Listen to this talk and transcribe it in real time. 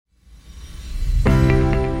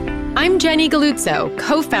I'm Jenny Galuzzo,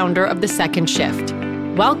 co-founder of The Second Shift.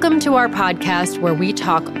 Welcome to our podcast where we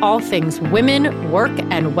talk all things women, work,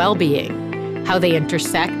 and well-being, how they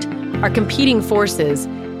intersect, our competing forces,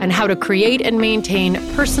 and how to create and maintain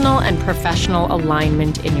personal and professional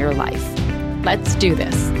alignment in your life. Let's do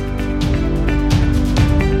this.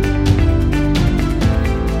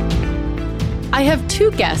 I have two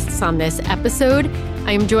guests on this episode.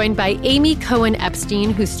 I am joined by Amy Cohen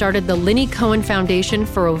Epstein, who started the Cohen Foundation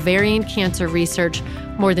for Ovarian Cancer Research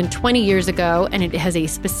more than 20 years ago, and it has a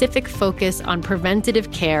specific focus on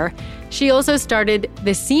preventative care. She also started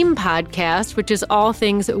the SEAM podcast, which is all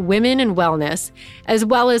things women and wellness, as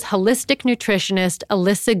well as holistic nutritionist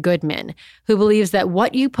Elissa Goodman, who believes that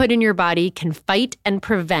what you put in your body can fight and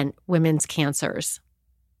prevent women's cancers.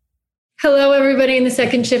 Hello, everybody in the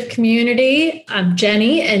Second Shift community. I'm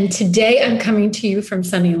Jenny, and today I'm coming to you from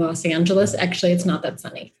sunny Los Angeles. Actually, it's not that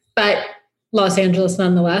sunny, but Los Angeles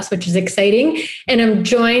nonetheless, which is exciting. And I'm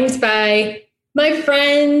joined by my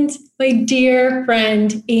friend, my dear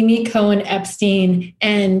friend, Amy Cohen Epstein,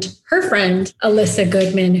 and her friend, Elissa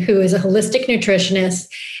Goodman, who is a holistic nutritionist.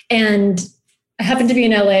 And I happen to be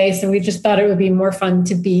in LA, so we just thought it would be more fun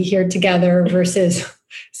to be here together versus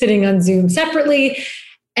sitting on Zoom separately.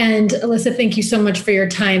 And Elissa, thank you so much for your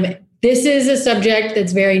time. This is a subject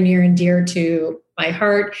that's very near and dear to my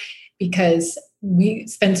heart because we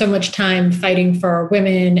spend so much time fighting for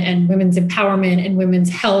women, and women's empowerment and women's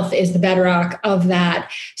health is the bedrock of that.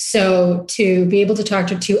 So to be able to talk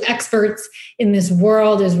to two experts in this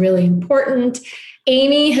world is really important.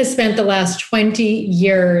 Amy has spent the last 20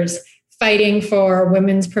 years fighting for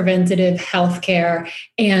women's preventative health care,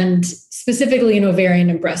 and specifically in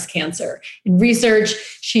ovarian and breast cancer. In research,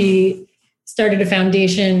 she started a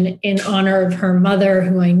foundation in honor of her mother,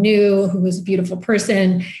 who I knew, who was a beautiful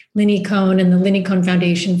person, Cohen, and the Cohen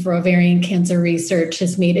Foundation for Ovarian Cancer Research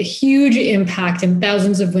has made a huge impact in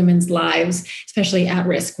thousands of women's lives, especially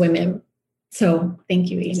at-risk women. So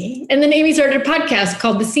thank you, Amy. And then Amy started a podcast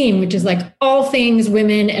called The SEAM, which is like all things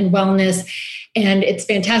women and wellness. And it's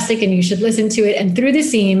fantastic, and you should listen to it. And through The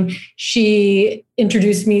SEAM, she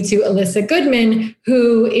introduced me to Elissa Goodman,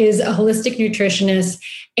 who is a holistic nutritionist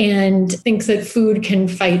and thinks that food can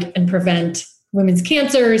fight and prevent women's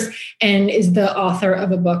cancers, and is the author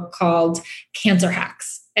of a book called Cancer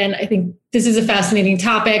Hacks. And I think this is a fascinating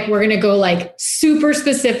topic. We're going to go like super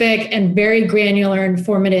specific and very granular and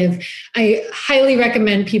informative. I highly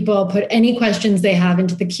recommend people put any questions they have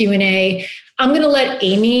into the Q&A. I'm going to let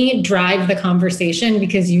Amy drive the conversation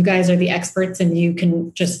because you guys are the experts and you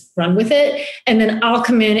can just run with it. And then I'll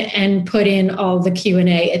come in and put in all the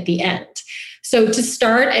Q&A at the end. So to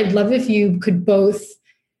start, I'd love if you could both,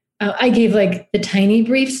 I gave like the tiny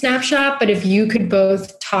brief snapshot, but if you could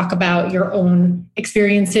both talk about your own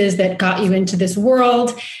experiences that got you into this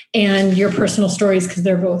world and your personal stories, because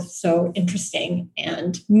they're both so interesting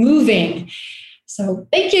and moving. So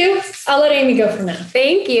thank you. I'll let Amy go from now.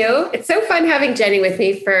 Thank you. It's so fun having Jenny with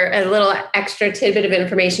me. For a little extra tidbit of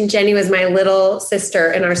information, Jenny was my little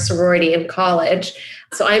sister in our sorority in college.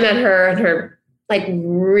 So I met her in her like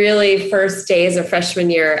really first days of freshman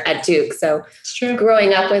year at Duke. So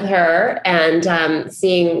growing up with her and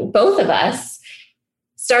seeing both of us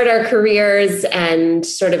start our careers and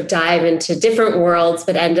sort of dive into different worlds,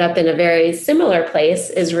 but end up in a very similar place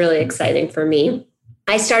is really exciting for me.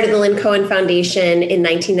 I started the Cohen Foundation in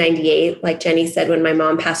 1998, like Jenny said, when my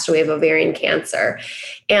mom passed away of ovarian cancer,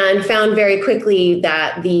 and found very quickly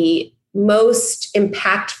that the most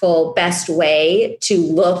impactful, best way to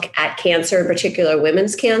look at cancer, in particular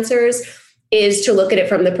women's cancers, is to look at it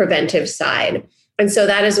from the preventive side. And so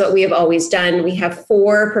that is what we have always done. We have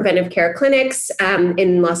 4 preventive care clinics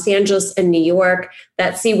in Los Angeles and New York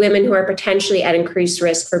that see women who are potentially at increased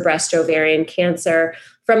risk for breast ovarian cancer.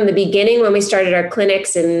 From the beginning, when we started our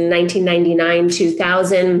clinics in 1999,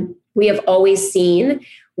 2000, we have always seen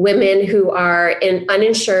women who are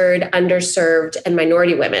uninsured, underserved, and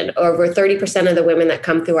minority women. Over 30% of the women that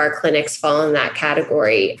come through our clinics fall in that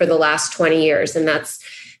category for the last 20 years. And that's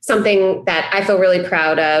something that I feel really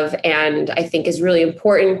proud of, and I think is really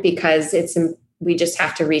important because we just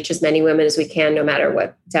have to reach as many women as we can, no matter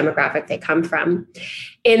what demographic they come from.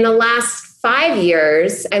 In the last 5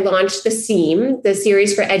 years, I launched the SEAM, the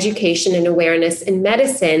Series for Education and Awareness in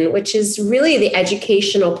Medicine, which is really the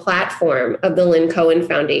educational platform of the Cohen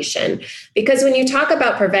Foundation. Because when you talk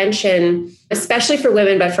about prevention, especially for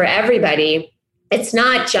women, but for everybody, it's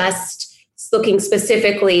not just looking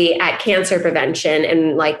specifically at cancer prevention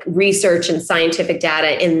and like research and scientific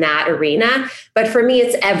data in that arena. But for me,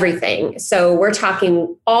 it's everything. So we're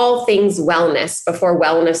talking all things wellness before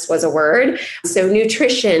wellness was a word. So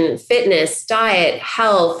nutrition, fitness, diet,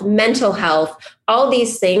 health, mental health, all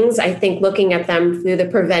these things, I think looking at them through the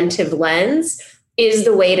preventive lens is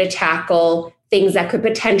the way to tackle things that could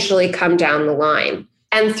potentially come down the line.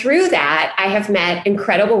 And through that, I have met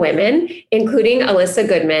incredible women, including Elissa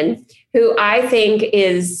Goodman, who I think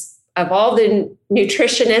is, of all the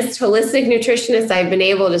nutritionists, holistic nutritionists I've been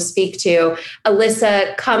able to speak to,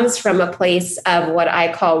 Elissa comes from a place of what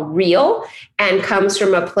I call real, and comes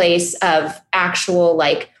from a place of actual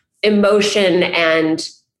like emotion and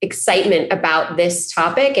excitement about this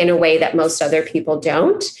topic in a way that most other people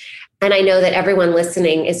don't. And I know that everyone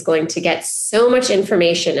listening is going to get so much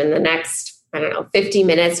information in the next 50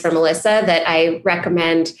 minutes from Elissa that I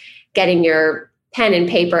recommend getting your pen and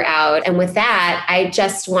paper out. And with that, I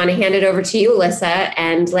just want to hand it over to you, Elissa,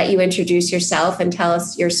 and let you introduce yourself and tell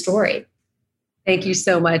us your story. Thank you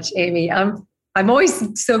so much, Amy. I'm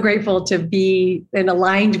always so grateful to be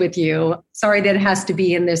aligned with you. Sorry that it has to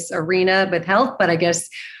be in this arena with health, but I guess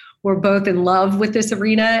we're both in love with this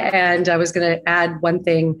arena. And I was going to add one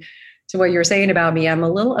thing to what you're saying about me. I'm a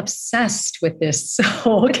little obsessed with this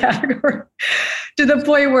whole category to the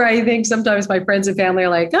point where I think sometimes my friends and family are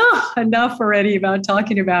like, oh, enough already about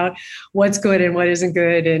talking about what's good and what isn't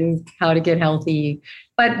good and how to get healthy.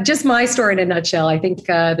 But just my story in a nutshell, I think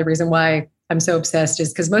the reason why I'm so obsessed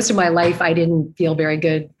is because most of my life, I didn't feel very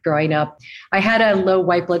good growing up. I had a low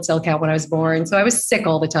white blood cell count when I was born. So I was sick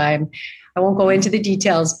all the time. I won't go into the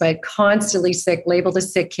details, but constantly sick, labeled a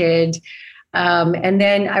sick kid. And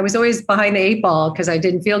then I was always behind the 8 ball because I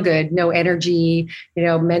didn't feel good, no energy,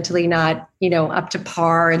 mentally not, up to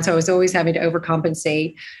par. And so I was always having to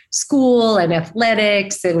overcompensate school and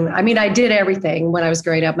athletics. And I mean, I did everything when I was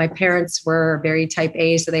growing up. My parents were very type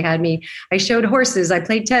A. So they had me, I showed horses, I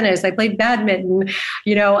played tennis, I played badminton,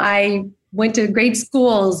 I went to great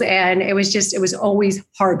schools, and it was always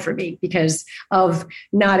hard for me because of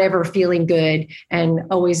not ever feeling good and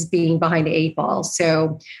always being behind the 8 ball.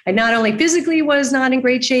 So I not only physically was not in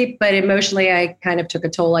great shape, but emotionally I kind of took a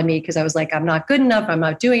toll on me because I was like, I'm not good enough. I'm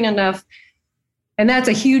not doing enough. And that's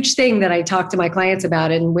a huge thing that I talk to my clients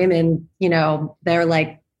about. And women, they're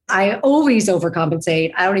like, I always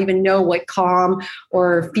overcompensate. I don't even know what calm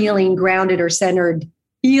or feeling grounded or centered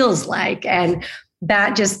feels like. And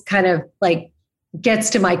that just kind of like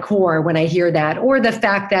gets to my core when I hear that, or the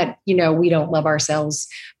fact that, we don't love ourselves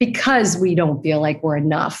because we don't feel like we're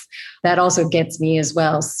enough. That also gets me as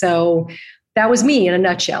well. So that was me in a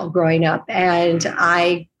nutshell growing up. And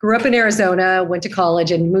I grew up in Arizona, went to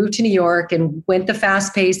college and moved to New York and went the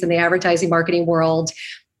fast pace in the advertising marketing world.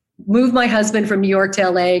 Moved my husband from New York to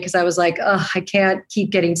LA because I was like, oh, I can't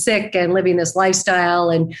keep getting sick and living this lifestyle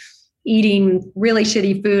and eating really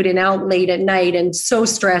shitty food and out late at night and so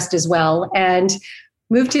stressed as well. And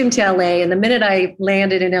moved him to LA. And the minute I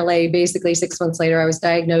landed in LA, basically 6 months later, I was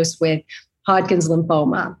diagnosed with Hodgkin's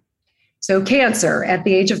lymphoma. So cancer at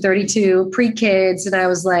the age of 32, pre-kids. And I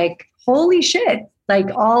was like, holy shit, like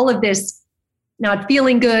all of this not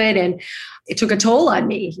feeling good. And it took a toll on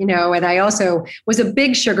me, and I also was a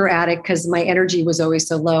big sugar addict because my energy was always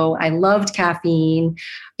so low. I loved caffeine,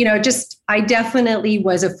 I definitely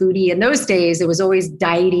was a foodie. In those days, it was always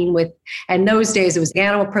dieting and those days it was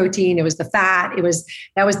animal protein. It was the fat.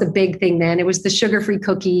 That was the big thing then. It was the sugar-free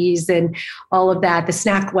cookies and all of that, the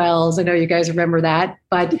snack wells. I know you guys remember that,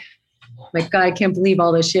 but my God, I can't believe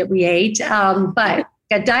all the shit we ate. But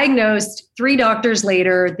got diagnosed 3 doctors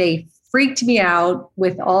later. They freaked me out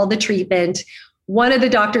with all the treatment. One of the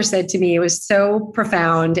doctors said to me, it was so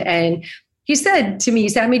profound. And he said to me, he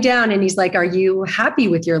sat me down and he's like, are you happy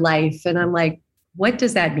with your life? And I'm like, what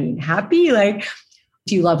does that mean? Happy? Like,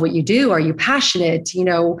 do you love what you do? Are you passionate?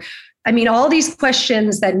 All these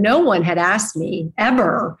questions that no one had asked me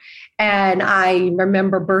ever. And I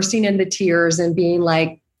remember bursting into tears and being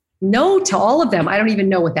like, no to all of them. I don't even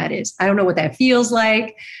know what that is. I don't know what that feels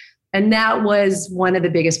like. And that was one of the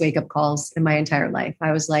biggest wake-up calls in my entire life.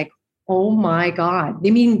 I was like, oh my God,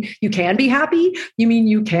 you mean you can be happy? You mean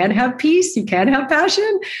you can have peace? You can have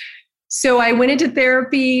passion? So I went into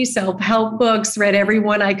therapy, self-help books, read every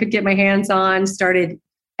one I could get my hands on, started.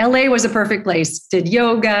 LA was a perfect place. Did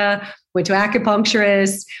yoga, went to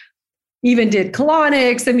acupuncturist, even did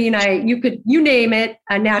colonics. You name it,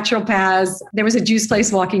 naturopaths. There was a juice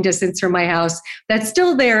place walking distance from my house that's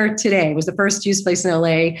still there today. It was the first juice place in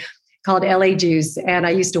LA called LA Juice. And I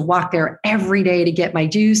used to walk there every day to get my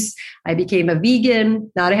juice. I became a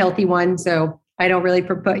vegan, not a healthy one. So I don't really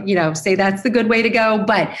say that's the good way to go.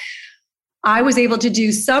 But I was able to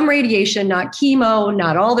do some radiation, not chemo,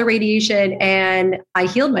 not all the radiation, and I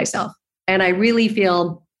healed myself. And I really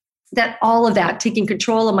feel that all of that, taking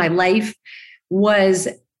control of my life, was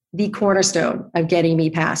the cornerstone of getting me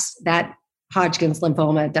past that Hodgkin's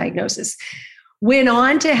lymphoma diagnosis. Went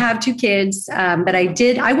on to have 2 kids, but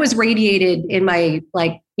I was radiated in my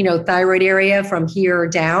thyroid area from here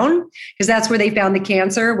down, because that's where they found the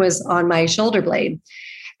cancer, was on my shoulder blade.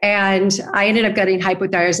 And I ended up getting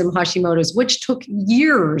hypothyroidism Hashimoto's, which took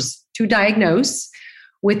years to diagnose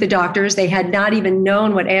with the doctors. They had not even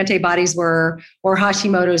known what antibodies were or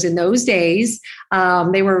Hashimoto's in those days.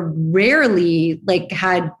 They were rarely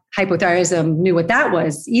had hypothyroidism, knew what that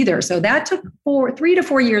was either. So that took 3 to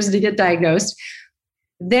 4 years to get diagnosed.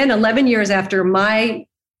 Then 11 years after my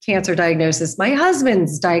cancer diagnosis, my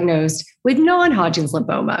husband's diagnosed with non-Hodgkin's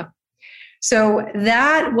lymphoma. So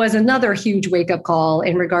that was another huge wake-up call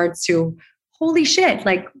in regards to, holy shit,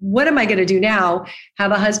 what am I going to do now?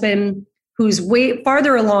 Have a husband who's way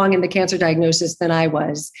farther along in the cancer diagnosis than I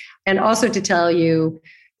was. And also to tell you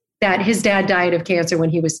that his dad died of cancer when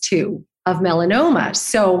he was 2, of melanoma.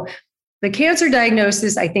 So the cancer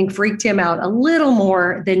diagnosis, I think, freaked him out a little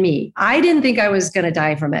more than me. I didn't think I was going to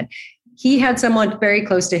die from it. He had someone very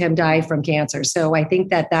close to him die from cancer. So I think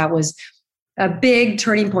that was a big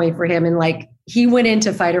turning point for him. And he went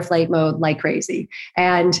into fight or flight mode like crazy.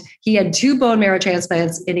 And he had 2 bone marrow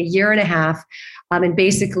transplants in a year and a half, and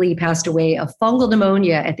basically passed away of fungal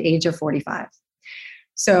pneumonia at the age of 45.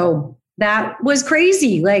 So that was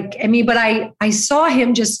crazy. But I saw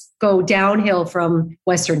him just go downhill from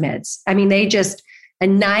Western meds. They just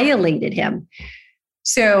annihilated him.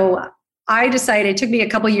 So I decided, it took me a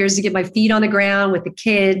couple of years to get my feet on the ground with the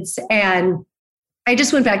kids. And I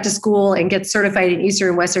just went back to school and get certified in Eastern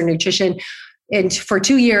and Western nutrition and for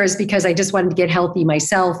 2 years, because I just wanted to get healthy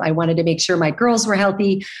myself. I wanted to make sure my girls were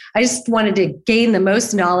healthy. I just wanted to gain the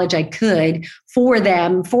most knowledge I could for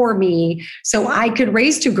them, for me, so I could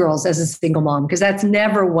raise 2 girls as a single mom, because that's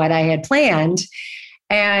never what I had planned.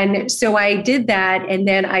 And so I did that. And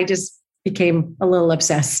then I just became a little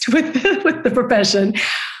obsessed with the profession.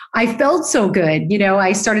 I felt so good.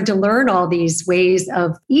 I started to learn all these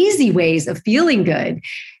easy ways of feeling good.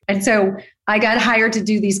 And so I got hired to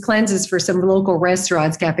do these cleanses for some local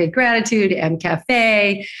restaurants, Cafe Gratitude, M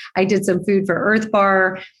Cafe. I did some food for Earth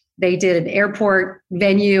Bar. They did an airport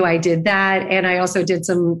venue. I did that. And I also did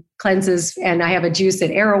some cleanses, and I have a juice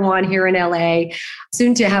at Erewhon here in LA,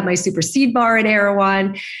 soon to have my super seed bar at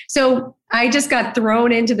Erewhon. So I just got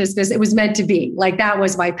thrown into this business. It was meant to be. That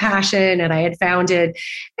was my passion, and I had found it.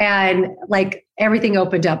 And everything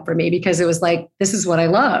opened up for me, because it was this is what I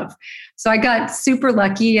love. So I got super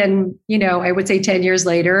lucky. And, I would say 10 years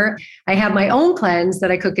later, I have my own cleanse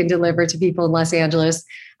that I cook and deliver to people in Los Angeles.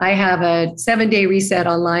 I have a 7-day reset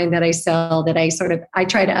online that I sell, that I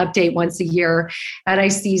try to update once a year. And I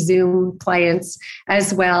see Zoom clients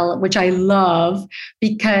as well, which I love,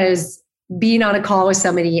 because being on a call with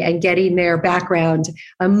somebody and getting their background,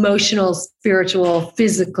 emotional, spiritual,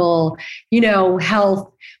 physical,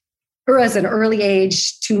 health, or as an early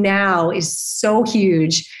age to now, is so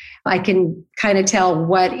huge. I can kind of tell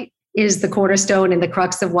what is the cornerstone and the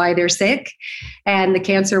crux of why they're sick. And the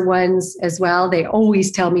cancer ones as well, they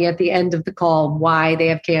always tell me at the end of the call why they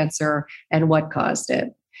have cancer and what caused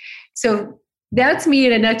it. So that's me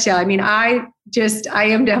in a nutshell. I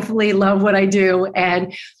am definitely love what I do,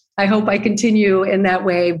 and I hope I continue in that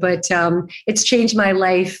way. But it's changed my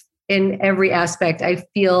life in every aspect. I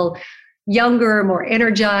feel younger, more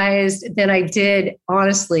energized than I did,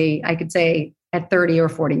 honestly, I could say, at 30 or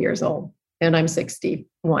 40 years old. And I'm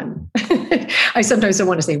 61. I sometimes don't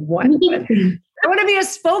want to say one, but I want to be a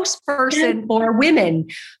spokesperson for women,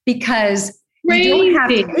 because you don't have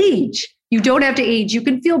to age. You don't have to age. You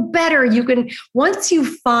can feel better. Once you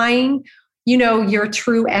find, your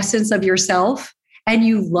true essence of yourself, and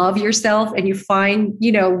you love yourself, and you find,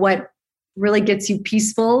 what really gets you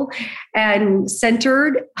peaceful and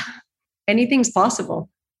centered, anything's possible.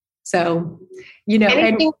 So,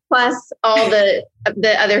 anything plus all the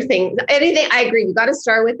other things, anything. I agree. We've got to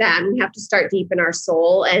start with that. And we have to start deep in our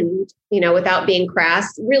soul, and, without being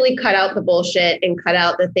crass, really cut out the bullshit and cut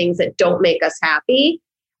out the things that don't make us happy.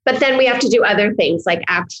 But then we have to do other things, like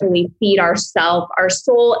actually feed ourselves, our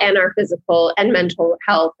soul, and our physical and mental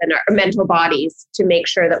health, and our mental bodies, to make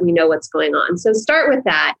sure that we know what's going on. So start with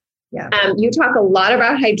that. Yeah. You talk a lot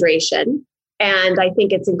about hydration, and I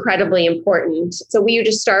think it's incredibly important. So will you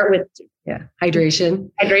just start with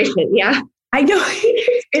hydration? Hydration, yeah. I know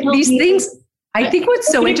these things. I think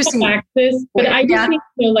what's so interesting. But I just need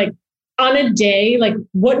to know, on a day, like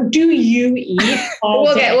what do you eat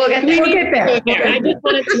all day? We'll get there. I just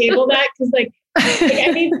want to table that because like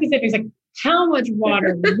I need specifics, like how much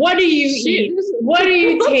water? What do you eat? What do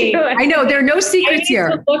you take? I know there are no secrets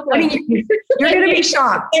here. I mean, you're going to be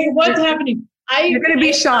shocked. Like, what's happening? You're going to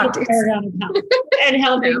be shocked. And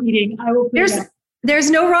healthy eating. I will.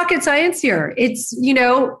 There's no rocket science here. It's,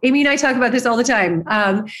 Amy and I talk about this all the time.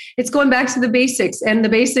 It's going back to the basics, and the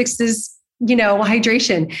basics is,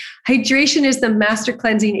 hydration. Hydration is the master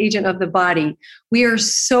cleansing agent of the body. We are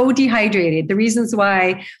so dehydrated. The reasons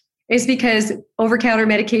why is because over-counter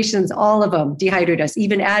medications, all of them dehydrate us,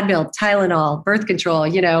 even Advil, Tylenol, birth control,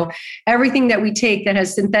 everything that we take that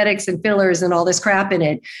has synthetics and fillers and all this crap in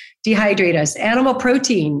it, dehydrate us. Animal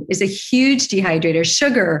protein is a huge dehydrator.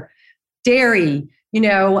 Sugar, dairy, we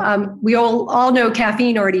all know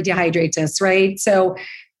caffeine already dehydrates us, right? So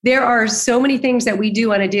there are so many things that we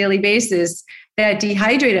do on a daily basis that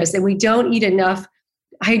dehydrate us, and we don't eat enough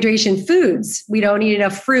hydration foods. We don't eat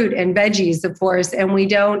enough fruit and veggies, of course, and we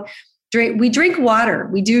drink water.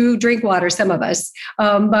 We do drink water, some of us,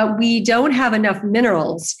 but we don't have enough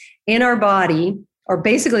minerals in our body, or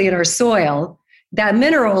basically in our soil. That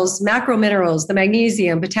minerals, macro minerals, the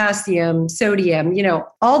magnesium, potassium, sodium,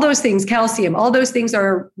 all those things, calcium, all those things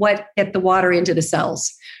are what get the water into the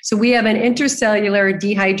cells. So we have an intercellular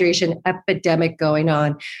dehydration epidemic going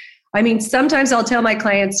on. I mean, sometimes I'll tell my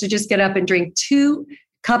clients to just get up and drink 2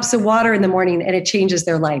 cups of water in the morning, and it changes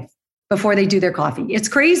their life before they do their coffee. It's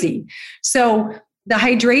crazy. So the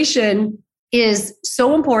hydration is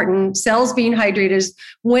so important. Cells being hydrated is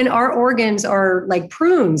when our organs are like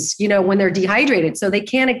prunes, when they're dehydrated. So they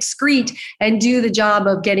can't excrete and do the job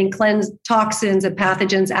of getting cleansed toxins and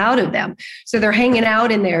pathogens out of them. So they're hanging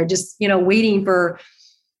out in there, just, waiting for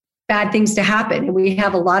bad things to happen. And we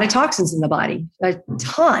have a lot of toxins in the body, a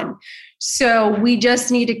ton. So we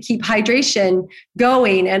just need to keep hydration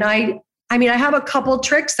going. And I have a couple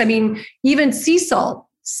tricks. Even sea salt,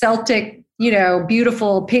 Celtic,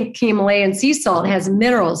 beautiful pink Himalayan sea salt has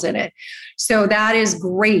minerals in it. So that is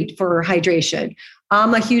great for hydration.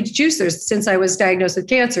 I'm a huge juicer since I was diagnosed with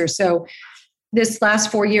cancer. So this last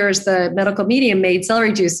 4 years, the medical media made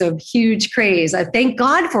celery juice a huge craze. I thank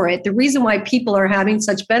God for it. The reason why people are having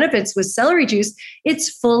such benefits with celery juice, it's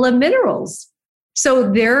full of minerals. So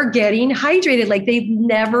they're getting hydrated like they've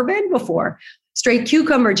never been before. Straight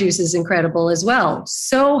cucumber juice is incredible as well.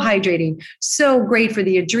 So hydrating, so great for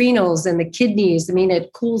the adrenals and the kidneys.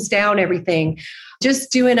 It cools down everything. Just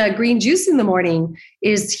doing a green juice in the morning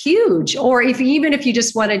is huge. Or even if you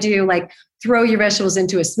just want to do throw your vegetables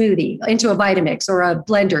into a smoothie, into a Vitamix or a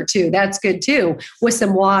blender too, that's good too, with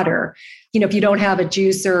some water. If you don't have a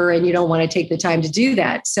juicer and you don't want to take the time to do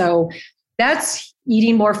that. So that's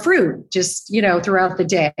eating more fruit just, throughout the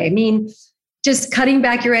day. Just cutting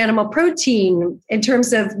back your animal protein in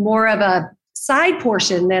terms of more of a side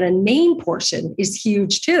portion than a main portion is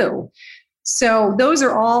huge too. So those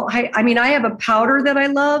are all, I have a powder that I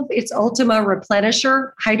love. It's Ultima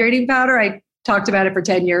Replenisher hydrating powder. I talked about it for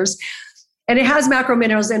 10 years. And it has macro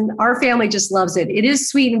minerals, and our family just loves it. It is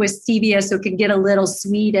sweetened with stevia, so it can get a little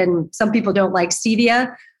sweet, and some people don't like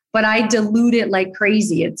stevia, but I dilute it like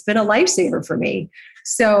crazy. It's been a lifesaver for me.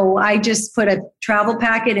 So I just put a travel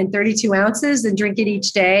packet in 32 ounces and drink it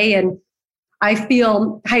each day. And I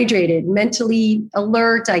feel hydrated, mentally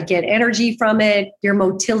alert. I get energy from it. Your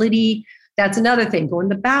motility. That's another thing. Go in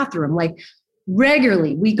the bathroom.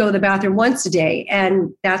 Regularly, we go to the bathroom once a day,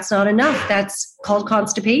 and that's not enough. That's called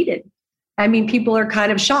constipated. People are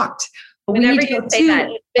kind of shocked. But whenever you say that,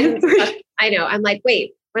 I know. I'm like,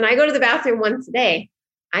 wait, when I go to the bathroom once a day,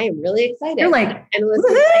 I am really excited. You're like, and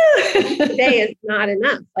listen, today is not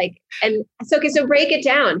enough. So break it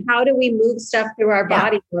down. How do we move stuff through our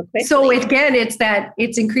body more quickly? So again,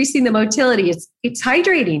 it's increasing the motility. It's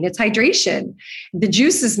hydrating. It's hydration. The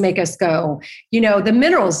juices make us go. The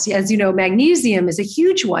minerals, as you know, magnesium is a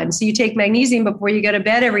huge one. So you take magnesium before you go to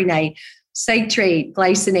bed every night. Citrate,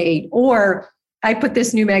 glycinate, or I put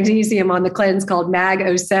this new magnesium on the cleanse called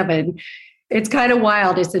Mag 07. It's kind of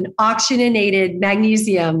wild. It's an oxygenated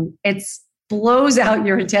magnesium. It blows out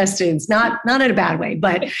your intestines, not in a bad way,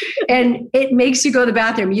 and it makes you go to the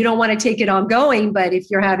bathroom. You don't want to take it ongoing, but if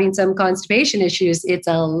you're having some constipation issues, it's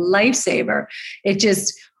a lifesaver.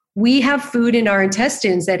 We have food in our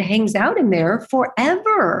intestines that hangs out in there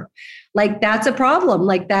forever. That's a problem.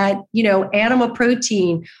 Animal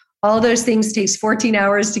protein, all those things takes 14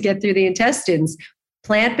 hours to get through the intestines.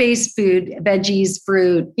 Plant-based food, veggies,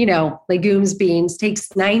 fruit, legumes, beans,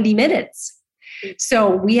 takes 90 minutes.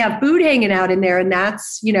 So we have food hanging out in there, and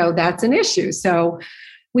that's an issue. So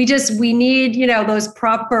we need, those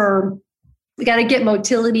proper we got to get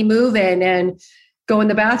motility moving and go in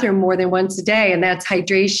the bathroom more than once a day. And that's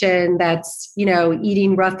hydration. That's,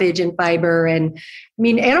 eating roughage and fiber. And I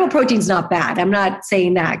mean, animal protein's not bad. I'm not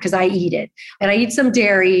saying that because I eat it and I eat some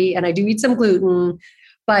dairy and I do eat some gluten,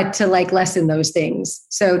 but to like lessen those things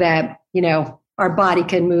so that, our body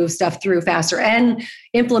can move stuff through faster and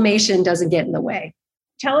inflammation doesn't get in the way.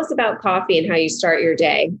 Tell us about coffee and how you start your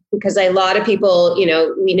day, because a lot of people,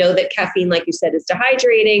 we know that caffeine, like you said, is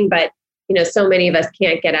dehydrating, but so many of us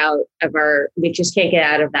we just can't get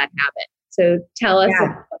out of that habit. So tell us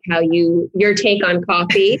about how your take on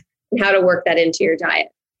coffee and how to work that into your diet.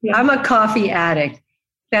 I'm a coffee addict.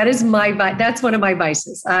 That's one of my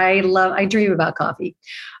vices. I dream about coffee.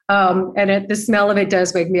 And the smell of it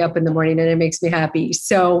does wake me up in the morning and it makes me happy.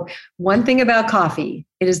 So one thing about coffee,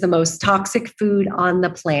 it is the most toxic food on the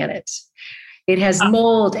planet. It has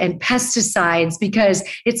mold and pesticides because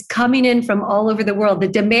it's coming in from all over the world. The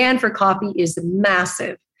demand for coffee is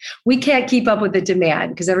massive. We can't keep up with the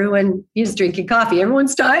demand because everyone is drinking coffee.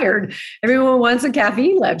 Everyone's tired. Everyone wants a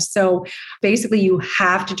caffeine lift. So basically you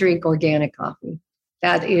have to drink organic coffee.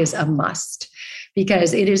 That is a must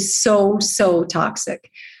because it is so, so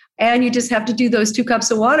toxic. And you just have to do those 2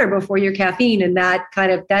 cups of water before your caffeine. And that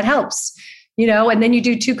helps, and then you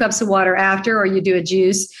do 2 cups of water after, or you do a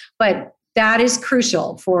juice. But that is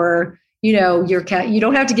crucial for, you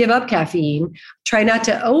don't have to give up caffeine. Try not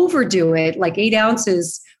to overdo it. Like 8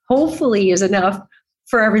 ounces, hopefully is enough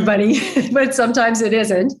for everybody, but sometimes it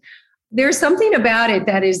isn't. There's something about it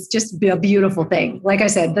that is just a beautiful thing. Like I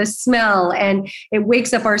said, the smell, and it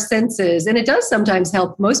wakes up our senses, and it does sometimes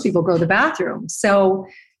help most people go to the bathroom. So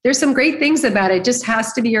there's some great things about it. It just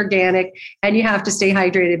has to be organic, and you have to stay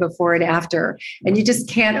hydrated before and after, and you just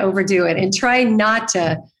can't overdo it. And try not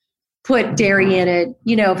to put dairy in it.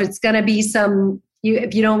 If it's going to be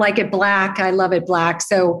if you don't like it black, I love it black.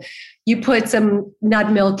 So you put some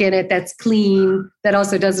nut milk in it that's clean, that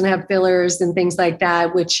also doesn't have fillers and things like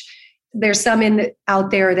that, which there's some out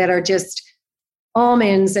there that are just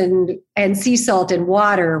almonds and sea salt and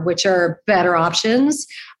water, which are better options.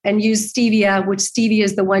 And use stevia, which stevia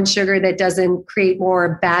is the one sugar that doesn't create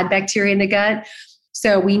more bad bacteria in the gut.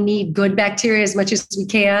 So we need good bacteria as much as we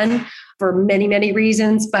can for many, many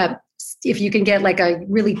reasons. But if you can get like a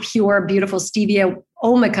really pure, beautiful stevia,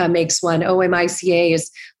 Omica makes one. OMICA is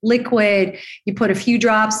liquid. You put a few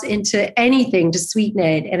drops into anything to sweeten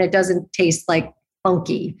it, and it doesn't taste like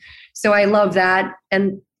funky. So I love that.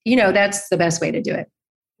 And, that's the best way to do it.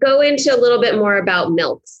 Go into a little bit more about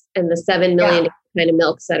milks and the 7 million kind of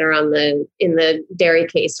milks that are in the dairy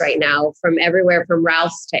case right now, from everywhere from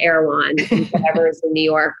Ralph's to Erewhon, whatever is in New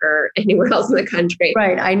York or anywhere else in the country.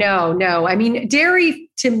 Right. I know. No, I mean, dairy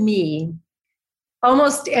to me,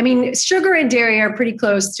 sugar and dairy are pretty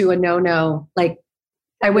close to a no-no. Like,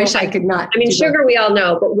 I wish I could not. Sugar we all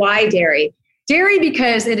know, but why dairy? Dairy,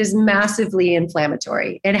 because it is massively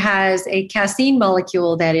inflammatory. It has a casein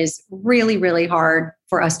molecule that is really, really hard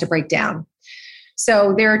for us to break down.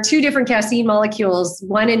 So there are 2 different casein molecules,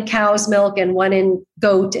 one in cow's milk and one in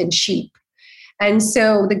goat and sheep. And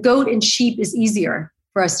so the goat and sheep is easier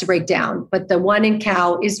for us to break down, but the one in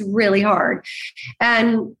cow is really hard.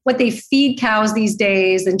 And what they feed cows these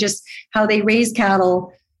days and just how they raise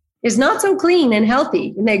cattle is not so clean and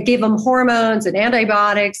healthy. And they give them hormones and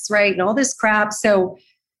antibiotics, right? And all this crap. So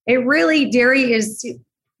dairy is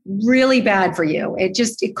really bad for you.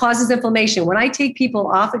 It causes inflammation. When I take people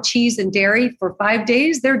off of cheese and dairy for 5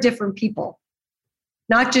 days, they're different people,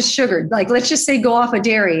 not just sugar. Like, let's just say go off of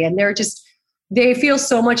dairy and they feel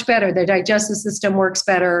so much better. Their digestive system works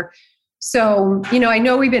better. So, I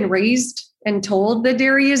know we've been raised and told that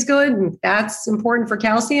dairy is good and that's important for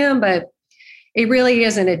calcium, but it really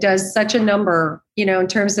isn't. It does such a number, in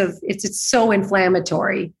terms of it's so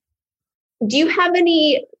inflammatory. Do you have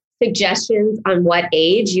any suggestions on what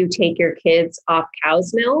age you take your kids off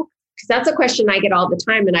cow's milk? Because that's a question I get all the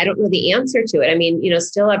time and I don't know the answer to it.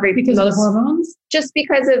 Still because of hormones? Just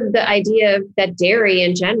because of the idea that dairy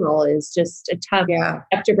in general is just a tough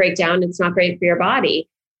to break down. It's not great for your body.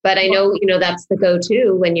 But I know, that's the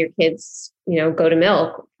go-to when your kids, go to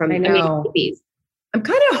milk from babies. I'm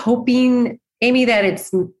kind of hoping, Amy, that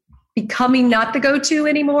it's becoming not the go-to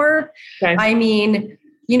anymore. Okay. I mean,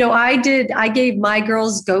 I gave my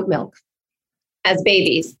girls goat milk. As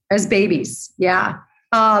babies. Yeah.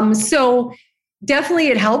 So definitely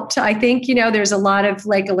it helped. I think, there's a lot of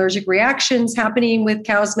like allergic reactions happening with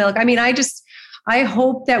cow's milk. I mean, I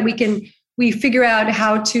hope that we figure out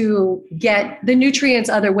how to get the nutrients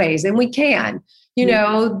other ways, and we can.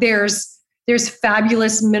 There's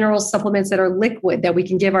fabulous mineral supplements that are liquid that we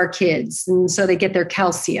can give our kids, and so they get their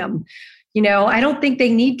calcium. I don't think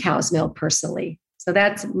they need cow's milk personally. So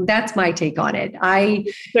that's my take on it. I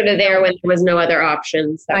sort of there when there was no other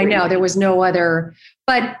options. I know there was no other,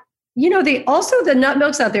 but they also, the nut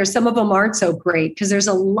milks out there, some of them aren't so great because there's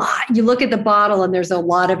a lot, you look at the bottle and there's a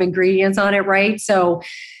lot of ingredients on it, right? So,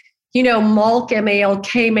 Malk,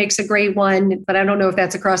 M-A-L-K makes a great one, but I don't know if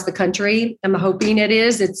that's across the country. I'm hoping it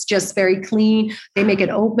is. It's just very clean. They make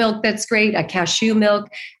an oat milk that's great, a cashew milk,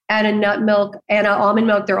 and a nut milk, and an almond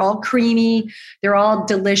milk. They're all creamy. They're all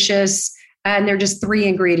delicious. And they're just 3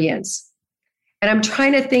 ingredients. And I'm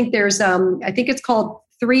trying to think there's, I think it's called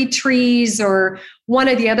 3 Trees or one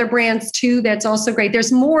of the other brands too. That's also great.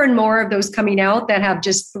 There's more and more of those coming out that have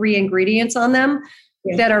just 3 ingredients on them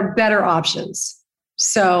that are better options.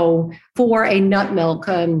 So for a nut milk,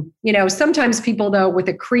 sometimes people though with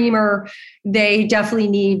a creamer, they definitely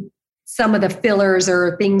need some of the fillers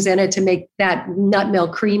or things in it to make that nut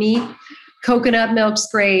milk creamy. Coconut milk's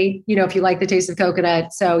great, if you like the taste of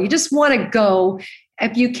coconut. So you just want to go,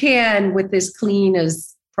 if you can, with as clean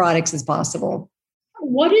as products as possible.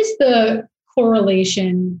 What is the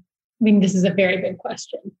correlation? I mean, this is a very big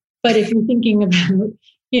question, but if you're thinking about,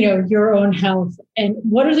 your own health, and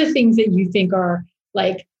what are the things that you think are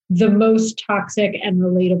like the most toxic and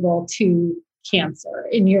relatable to cancer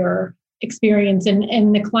in your experience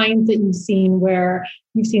and the clients that you've seen where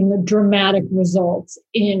you've seen the dramatic results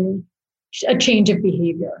in a change of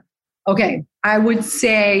behavior? Okay. I would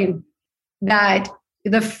say that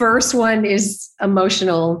the first one is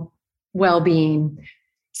emotional well-being.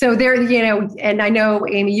 So there, and I know,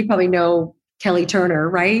 Amy, you probably know Kelly Turner,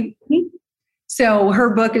 right? Mm-hmm. So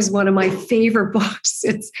her book is one of my favorite books.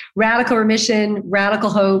 It's Radical Remission, Radical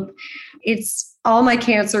Hope. It's all my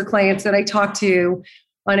cancer clients that I talk to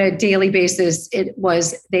on a daily basis.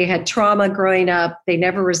 They had trauma growing up. They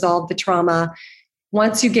never resolved the trauma.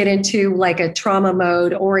 Once you get into like a trauma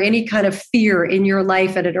mode or any kind of fear in your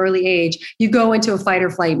life at an early age, you go into a fight or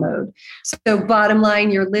flight mode. So bottom line,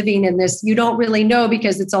 you're living in this, you don't really know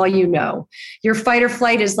because it's all you know. Your fight or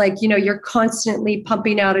flight is like, you're constantly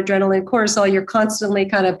pumping out adrenaline, cortisol. You're constantly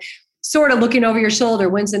kind of sort of looking over your shoulder.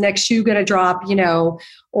 When's the next shoe going to drop,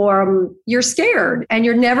 or you're scared and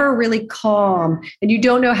you're never really calm and you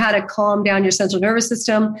don't know how to calm down your central nervous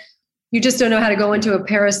system. You just don't know how to go into a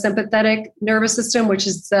parasympathetic nervous system, which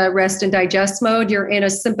is the rest and digest mode. You're in a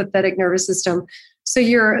sympathetic nervous system. So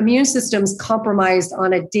your immune system's compromised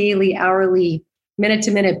on a daily, hourly,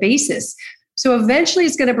 minute-to-minute basis. So eventually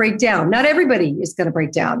it's going to break down. Not everybody is going to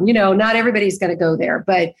break down. Not everybody's going to go there.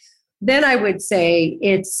 But then I would say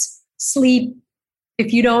it's sleep.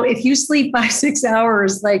 If you sleep 5-6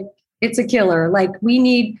 hours, like it's a killer. Like we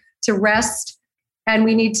need to rest. And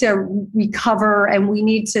we need to recover and we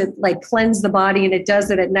need to like cleanse the body. And it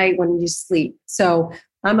does it at night when you sleep. So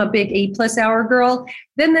I'm a big 8+ hour girl.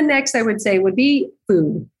 Then the next I would say would be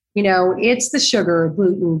food. It's the sugar,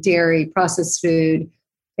 gluten, dairy, processed food.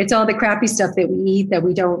 It's all the crappy stuff that we eat that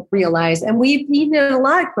we don't realize. And we've eaten it a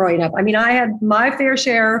lot growing up. I mean, I had my fair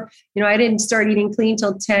share. I didn't start eating clean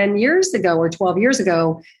till 10 years ago or 12 years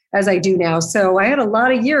ago as I do now. So I had a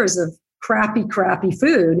lot of years of crappy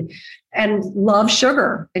food and love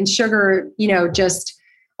sugar. And sugar, just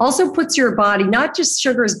also puts your body, not just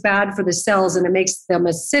sugar is bad for the cells and it makes them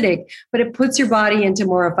acidic, but it puts your body into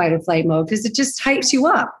more of fight or flight mode because it just hypes you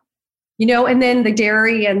up, and then the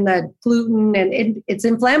dairy and the gluten and it's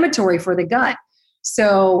inflammatory for the gut.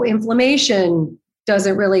 So inflammation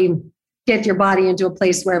doesn't really get your body into a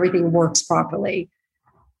place where everything works properly,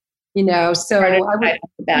 so I would,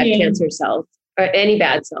 bad cancer cells. Or any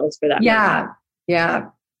bad cells for that. Yeah,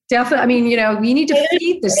 definitely. I mean, we need to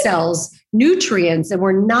feed the cells nutrients and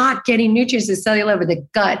we're not getting nutrients to cellular level, the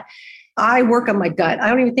gut. I work on my gut. I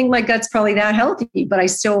don't even think my gut's probably that healthy, but I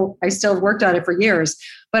still worked on it for years.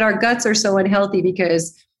 But our guts are so unhealthy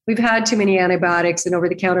because we've had too many antibiotics and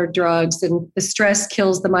over-the-counter drugs and the stress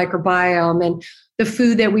kills the microbiome and the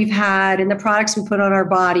food that we've had and the products we put on our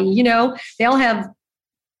body, they all have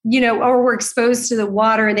or we're exposed to the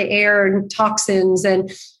water and the air and toxins.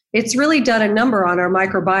 And it's really done a number on our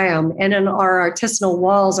microbiome and in our intestinal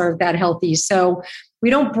walls aren't that healthy. So we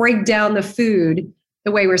don't break down the food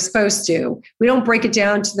the way we're supposed to. We don't break it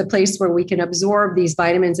down to the place where we can absorb these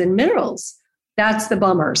vitamins and minerals. That's the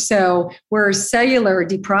bummer. So we're cellular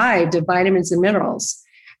deprived of vitamins and minerals.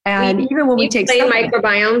 And even when we take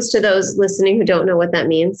microbiomes to those listening who don't know what that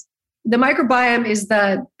means. The microbiome is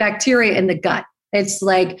the bacteria in the gut. It's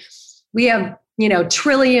like we have,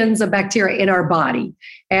 trillions of bacteria in our body.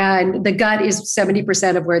 And the gut is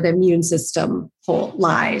 70% of where the immune system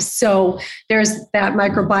lies. So there's that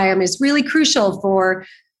microbiome is really crucial for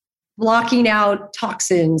blocking out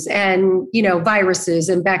toxins and, viruses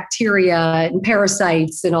and bacteria and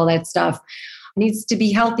parasites and all that stuff. It needs to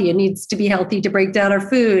be healthy. It needs to be healthy to break down our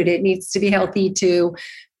food. It needs to be healthy to,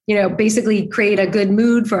 basically create a good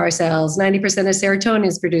mood for ourselves. 90% of serotonin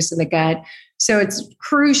is produced in the gut. So it's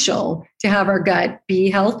crucial to have our gut be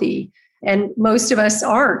healthy. And most of us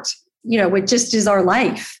aren't, it just is our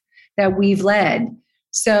life that we've led.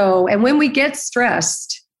 So, and when we get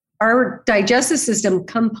stressed, our digestive system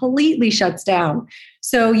completely shuts down.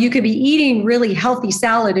 So you could be eating really healthy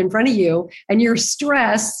salad in front of you and you're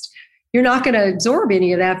stressed. You're not going to absorb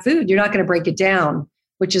any of that food. You're not going to break it down,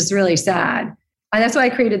 which is really sad. And that's why I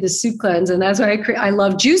created the soup cleanse. And that's why I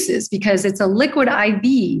love juices, because it's a liquid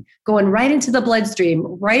IV going right into the bloodstream,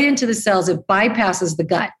 right into the cells. It bypasses the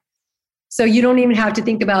gut. So you don't even have to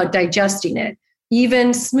think about digesting it. Even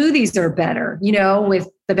smoothies are better, with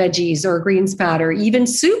the veggies or greens powder. Even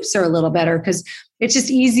soups are a little better because it's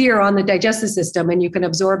just easier on the digestive system and you can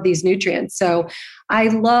absorb these nutrients. So I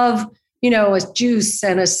love, a juice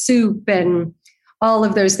and a soup and all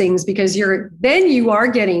of those things, because you are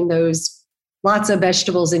getting those lots of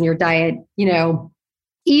vegetables in your diet,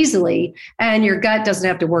 easily, and your gut doesn't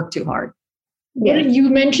have to work too hard. Yeah. You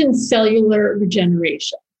mentioned cellular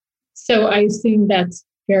regeneration. So I assume that's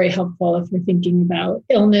very helpful if you're thinking about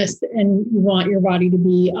illness and you want your body to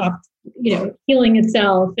be, healing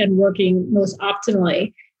itself and working most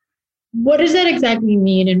optimally. What does that exactly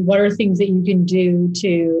mean? And what are things that you can do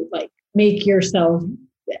to make yourself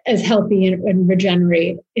as healthy and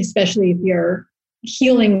regenerate, especially if you're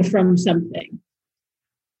healing from something?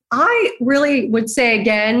 I really would say,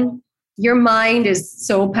 again, your mind is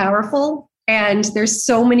so powerful. And there's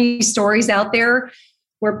so many stories out there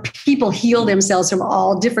where people heal themselves from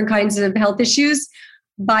all different kinds of health issues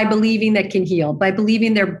by believing that can heal, by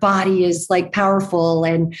believing their body is powerful.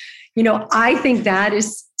 And, I think that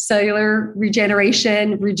is cellular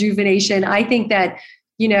regeneration, rejuvenation. I think that,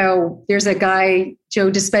 there's a guy,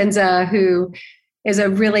 Joe Dispenza, who is a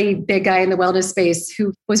really big guy in the wellness space,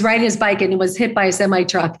 who was riding his bike and was hit by a semi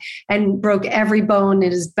truck and broke every bone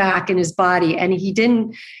in his back and his body. And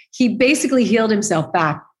he basically healed himself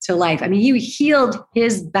back to life. I mean, he healed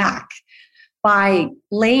his back by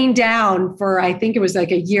laying down for, I think it was a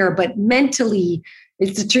year, but mentally,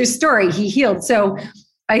 it's a true story. He healed. So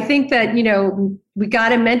I think that, we got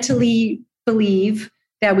to mentally believe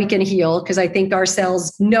that we can heal, because I think our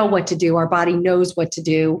cells know what to do. Our body knows what to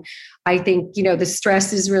do. I think, the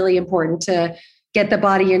stress is really important to get the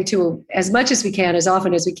body into, as much as we can, as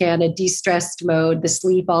often as we can, a de-stressed mode. The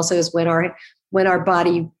sleep also is when our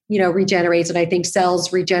body, regenerates. And I think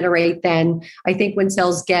cells regenerate then. I think when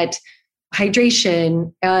cells get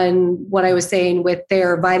hydration and what I was saying with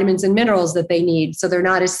their vitamins and minerals that they need, so they're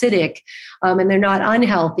not acidic and they're not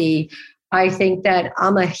unhealthy. I think that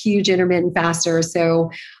I'm a huge intermittent faster.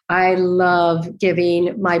 So I love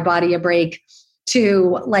giving my body a break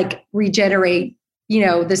to regenerate,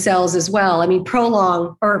 the cells as well. I mean,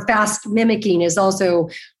 prolong or fast mimicking is also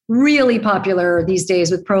really popular these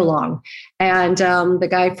days with Prolong. And the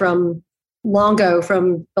guy from Longo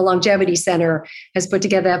from the Longevity Center has put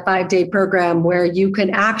together that 5-day program where you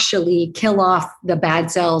can actually kill off the bad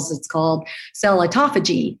cells. It's called cell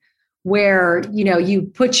autophagy, where, you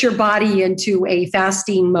put your body into a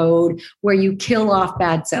fasting mode where you kill off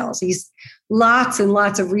bad cells. These lots and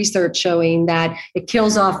lots of research showing that it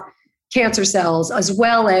kills off cancer cells, as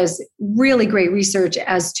well as really great research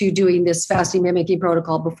as to doing this fasting mimicking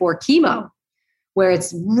protocol before chemo, where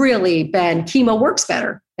it's really been, chemo works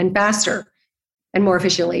better and faster and more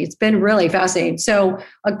efficiently. It's been really fascinating. So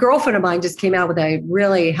a girlfriend of mine just came out with a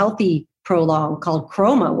really healthy Prolong called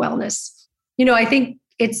Chroma Wellness. I think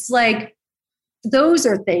it's those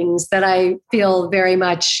are things that I feel very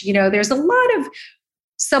much, there's a lot of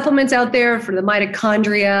supplements out there for the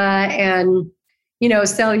mitochondria and,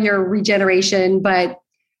 cellular regeneration, but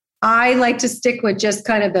I like to stick with just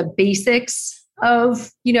kind of the basics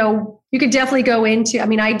of, you could definitely go into,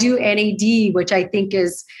 I do NAD, which I think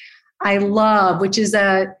I love, which is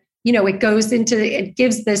it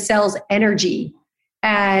gives the cells energy.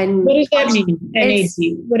 And what does that mean? NAD.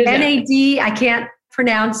 What is NAD? that? I can't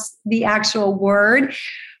pronounce the actual word,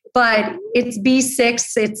 but it's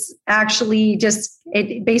B6. It's actually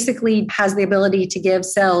it basically has the ability to give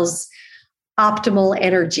cells optimal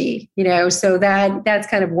energy, so that's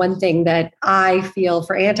kind of one thing that I feel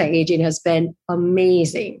for anti-aging has been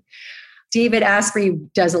amazing. David Asprey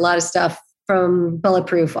does a lot of stuff from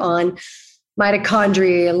Bulletproof on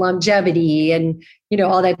mitochondria and longevity and,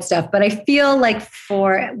 all that stuff. But I feel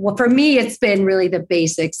for me, it's been really the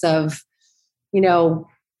basics of,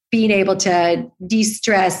 being able to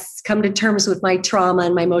de-stress, come to terms with my trauma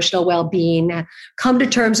and my emotional well-being, come to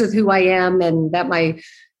terms with who I am, and that I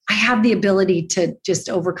have the ability to just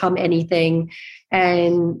overcome anything.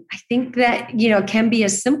 And I think that, can be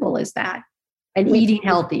as simple as that, and eating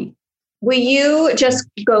healthy. Will you just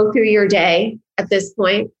go through your day at this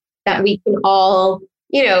point that we can all,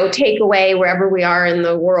 take away wherever we are in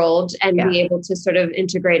the world and be able to sort of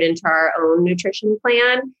integrate into our own nutrition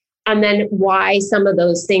plan? And then why some of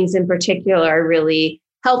those things in particular are really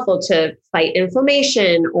helpful to fight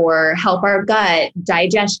inflammation or help our gut,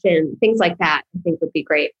 digestion, things like that, I think would be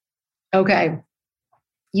great. Okay.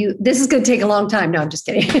 This is going to take a long time. No, I'm just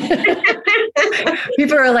kidding.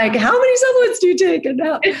 People are like, how many supplements do you take? And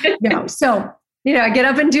no. So, I get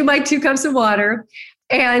up and do my 2 cups of water,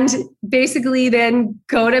 and basically then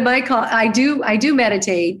go to my call. I do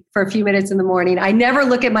meditate for a few minutes in the morning. I never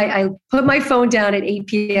look at I put my phone down at 8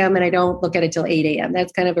 p.m. and I don't look at it till 8 a.m.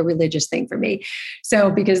 That's kind of a religious thing for me. So,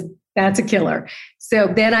 because that's a killer. So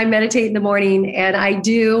then I meditate in the morning, and I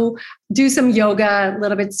do some yoga, a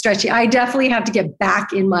little bit stretchy. I definitely have to get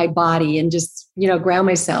back in my body and just, ground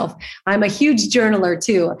myself. I'm a huge journaler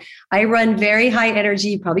too. I run very high energy.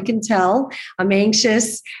 You probably can tell I'm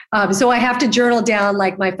anxious. So I have to journal down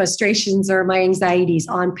like my frustrations or my anxieties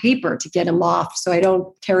on paper to get them off, so I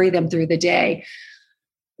don't carry them through the day.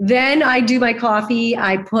 Then I do my coffee.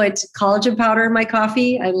 I put collagen powder in my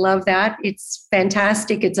coffee. I love that. It's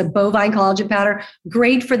fantastic. It's a bovine collagen powder.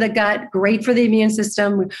 Great for the gut, great for the immune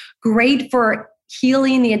system, great for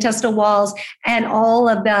healing the intestinal walls and all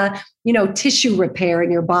of the, tissue repair in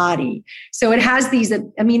your body. So it has these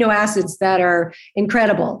amino acids that are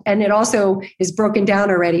incredible. And it also is broken down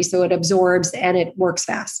already, so it absorbs and it works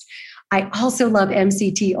fast. I also love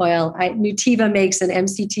MCT oil. Nutiva makes an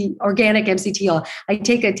organic MCT oil. I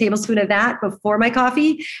take a tablespoon of that before my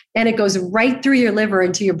coffee, and it goes right through your liver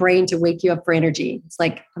into your brain to wake you up for energy. It's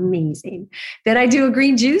like amazing. Then I do a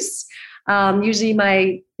green juice. Usually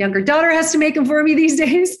my younger daughter has to make them for me these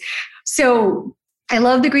days. So I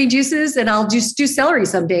love the green juices, and I'll just do celery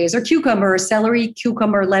some days, or cucumber. Celery,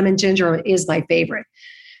 cucumber, lemon, ginger is my favorite.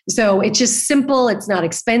 So it's just simple. It's not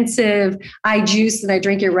expensive. I juice and I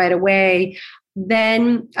drink it right away.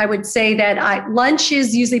 Then I would say that lunch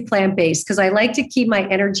is usually plant-based because I like to keep my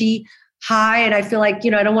energy high, and I feel like,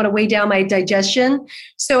 I don't want to weigh down my digestion.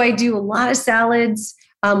 So I do a lot of salads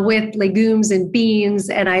with legumes and beans,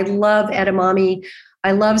 and I love edamame.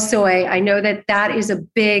 I love soy. I know that is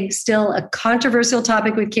still a controversial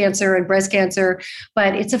topic with cancer and breast cancer,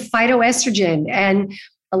 but it's a phytoestrogen. And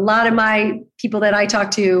a lot of my people that I talk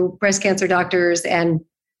to, breast cancer doctors, and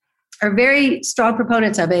are very strong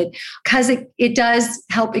proponents of it because it does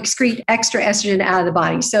help excrete extra estrogen out of the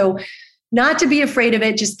body. So not to be afraid of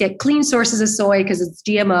it, just get clean sources of soy because it's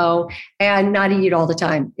GMO, and not eat it all the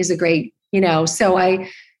time is a great, so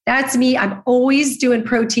that's me. I'm always doing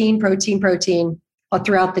protein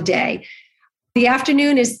throughout the day. The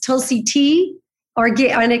afternoon is Tulsi tea.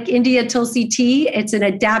 Organic India Tulsi tea. It's an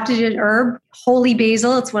adaptogen herb, holy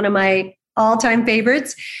basil. It's one of my all-time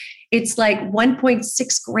favorites. It's like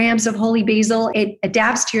 1.6 grams of holy basil. It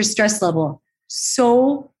adapts to your stress level.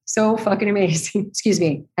 So fucking amazing. Excuse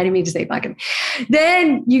me. I didn't mean to say fucking.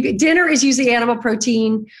 Then dinner is usually animal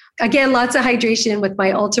protein. Again, lots of hydration with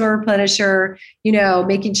my Ultimate Replenisher,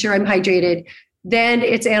 making sure I'm hydrated. Then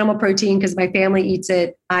it's animal protein because my family eats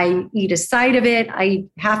it. I eat a side of it.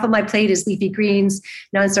 Half of my plate is leafy greens,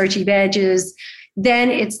 non-starchy veggies. Then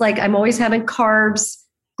it's like I'm always having carbs,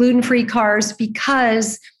 gluten-free carbs,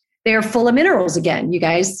 because they're full of minerals again, you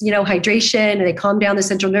guys, hydration, and they calm down the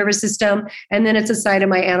central nervous system. And then it's a side of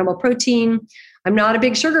my animal protein. I'm not a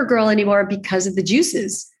big sugar girl anymore because of the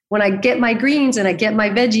juices. When I get my greens and I get my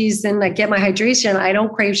veggies and I get my hydration, I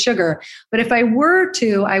don't crave sugar. But if I were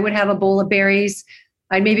to, I would have a bowl of berries.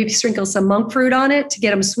 I'd maybe sprinkle some monk fruit on it to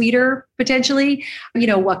get them sweeter, potentially.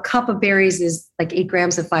 A cup of berries is like 8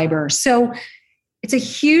 grams of fiber. So it's a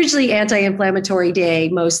hugely anti-inflammatory day,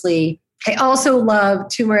 mostly. I also love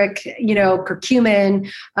turmeric,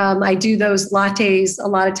 curcumin. I do those lattes a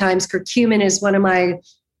lot of times. Curcumin is one of my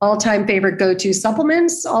all-time favorite go-to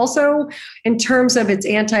supplements also in terms of its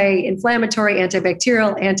anti-inflammatory,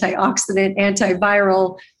 antibacterial, antioxidant,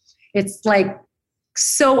 antiviral. It's like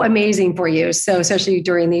so amazing for you. So especially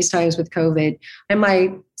during these times with COVID. And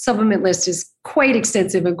my supplement list is quite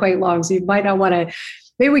extensive and quite long. So you might not want to,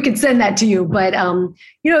 maybe we could send that to you. But,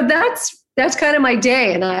 that's kind of my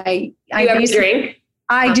day. And I drink?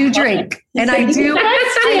 I do drink. And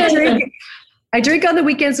I drink on the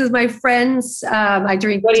weekends with my friends. I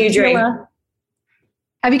drink What do tequila. you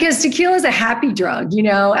drink? Because tequila is a happy drug,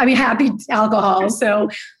 happy alcohol. So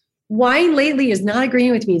wine lately is not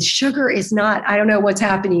agreeing with me. Sugar is not, I don't know what's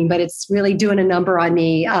happening, but it's really doing a number on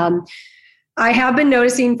me. I have been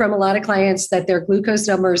noticing from a lot of clients that their glucose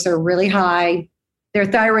numbers are really high. Their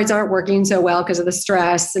thyroids aren't working so well because of the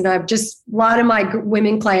stress. And a lot of my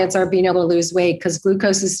women clients aren't being able to lose weight because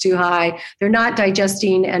glucose is too high. They're not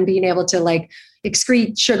digesting and being able to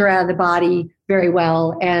excrete sugar out of the body very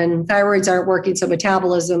well. And thyroids aren't working. So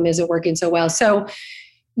metabolism isn't working so well. So,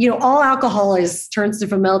 all alcohol turns to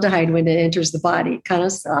formaldehyde when it enters the body. It kind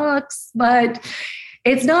of sucks, but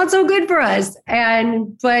it's not so good for us.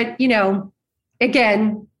 But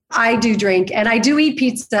again, I do drink and I do eat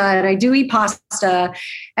pizza and I do eat pasta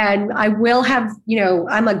and I will have,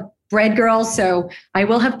 I'm a bread girl, so I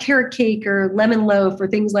will have carrot cake or lemon loaf or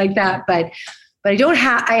things like that. But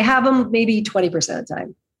I have them maybe 20% of the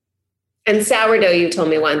time. And sourdough, you told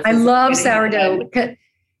me once. I love sourdough.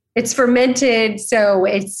 It's fermented. So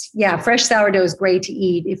fresh sourdough is great to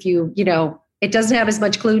eat if it doesn't have as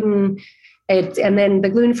much gluten. And then the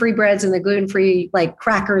gluten-free breads and the gluten-free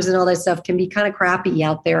crackers and all that stuff can be kind of crappy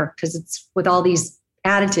out there because it's with all these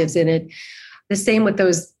additives in it. The same with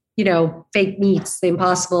those, fake meats, the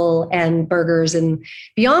Impossible and burgers and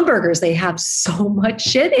Beyond Burgers. They have so much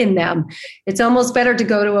shit in them. It's almost better to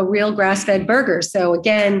go to a real grass-fed burger. So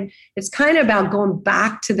again, it's kind of about going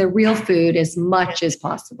back to the real food as much as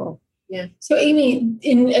possible. Yeah. So Amy,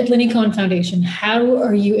 at Linny Cohen Foundation, how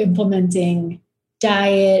are you implementing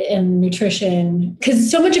diet and nutrition?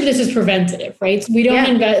 Because so much of this is preventative, right? So we don't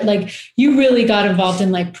invest, you really got involved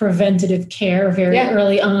in preventative care very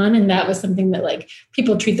early on. And that was something that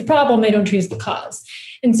people treat the problem, they don't treat the cause.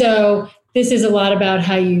 And so this is a lot about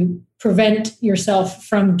how you prevent yourself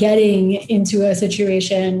from getting into a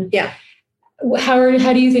situation. Yeah. How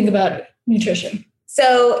do you think about nutrition?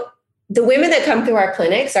 So the women that come through our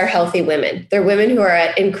clinics are healthy women. They're women who are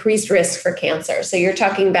at increased risk for cancer. So you're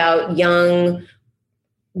talking about young,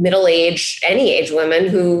 middle-aged, any age women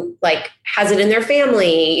who has it in their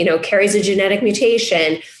family, carries a genetic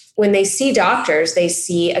mutation. When they see doctors, they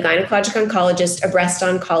see a gynecologic oncologist, a breast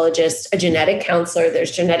oncologist, a genetic counselor.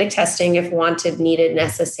 There's genetic testing if wanted, needed,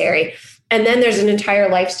 necessary. And then there's an entire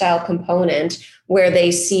lifestyle component where they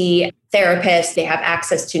see therapists, they have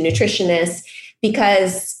access to nutritionists,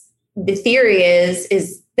 because the theory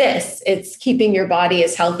is this, it's keeping your body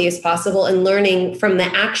as healthy as possible and learning from the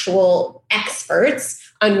actual experts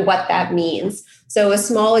on what that means. So a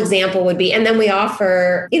small example would be, and then we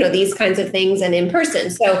offer, these kinds of things and in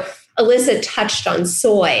person. So Elissa touched on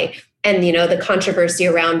soy and, the controversy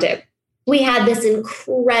around it. We had this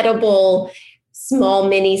incredible small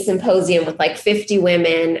mini symposium with 50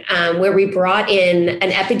 women where we brought in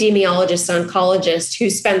an epidemiologist, oncologist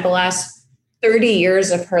who spent the last 30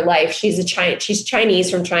 years of her life. She's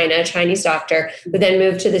Chinese from China, a Chinese doctor, who then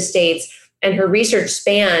moved to the States. And her research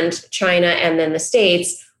spanned China and then the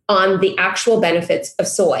States on the actual benefits of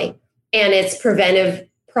soy and its preventive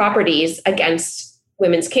properties against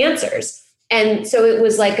women's cancers. And so it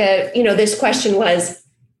was this question was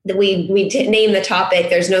that we named the topic,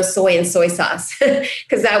 there's no soy in soy sauce,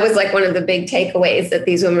 because that was one of the big takeaways that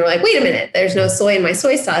these women were wait a minute, there's no soy in my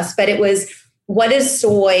soy sauce. But it was, what is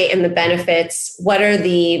soy and the benefits? What are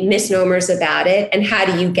the misnomers about it? And how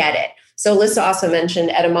do you get it? So Elissa also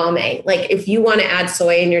mentioned edamame. If you want to add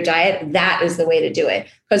soy in your diet, that is the way to do it.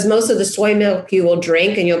 Because most of the soy milk you will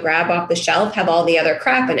drink and you'll grab off the shelf have all the other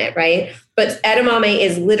crap in it, right? But edamame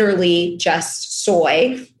is literally just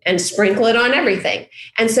soy and sprinkle it on everything.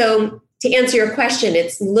 And so to answer your question,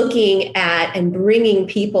 it's looking at and bringing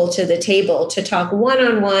people to the table to talk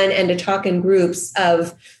one-on-one and to talk in groups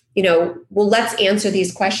of, let's answer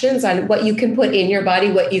these questions on what you can put in your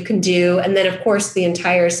body, what you can do. And then, of course, the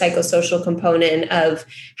entire psychosocial component of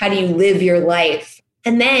how do you live your life?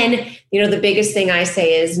 And then, the biggest thing I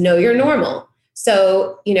say is know your normal.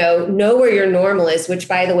 So, know where your normal is, which,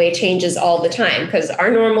 by the way, changes all the time, because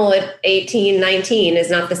our normal at 18, 19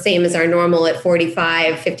 is not the same as our normal at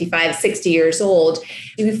 45, 55, 60 years old.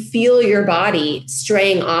 You feel your body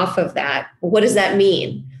straying off of that. What does that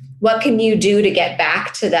mean? What can you do to get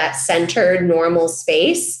back to that centered normal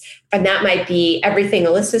space? And that might be everything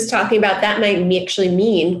Elissa's talking about. That might actually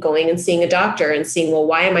mean going and seeing a doctor and seeing, well,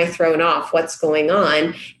 why am I thrown off? What's going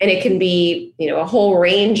on? And it can be, a whole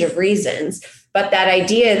range of reasons. But that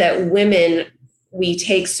idea that women, we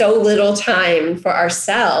take so little time for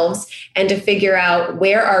ourselves and to figure out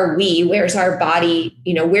where are we, where's our body,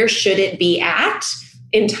 where should it be at?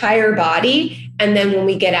 Entire body. And then when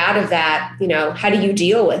we get out of that, how do you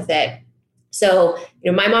deal with it? So,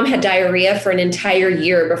 my mom had diarrhea for an entire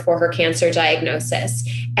year before her cancer diagnosis.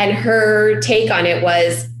 And her take on it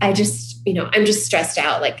was, I'm just stressed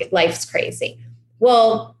out. Life's crazy.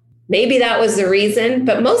 Well, Maybe that was the reason,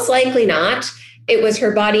 but most likely not. It was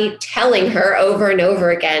her body telling her over and over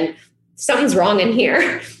again, something's wrong in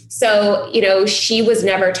here. So, she was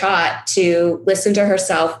never taught to listen to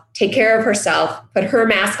herself, take care of herself, put her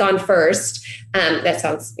mask on first. That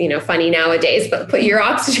sounds, funny nowadays, but put your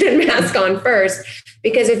oxygen mask on first.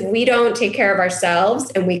 Because if we don't take care of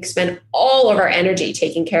ourselves and we spend all of our energy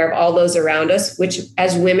taking care of all those around us, which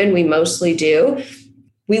as women, we mostly do,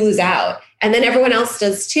 we lose out. And then everyone else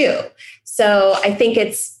does too. So I think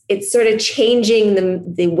it's sort of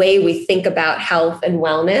changing the way we think about health and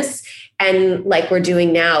wellness. And like we're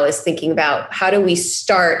doing now is thinking about how do we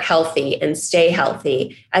start healthy and stay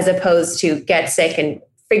healthy as opposed to get sick and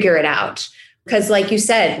figure it out. Because like you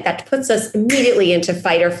said, that puts us immediately into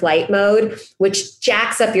fight or flight mode, which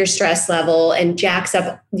jacks up your stress level and jacks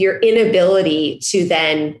up your inability to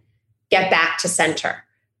then get back to center.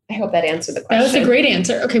 I hope that answered the question. That was a great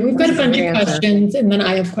answer. Okay, we've got a bunch of questions and then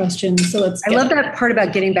I have questions. So I love that part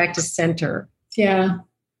about getting back to center. Yeah.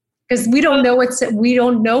 Because we don't know what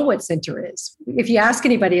center is. If you ask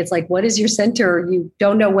anybody, it's like, what is your center? You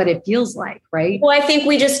don't know what it feels like, right? Well, I think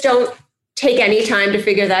we just don't take any time to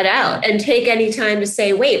figure that out and take any time to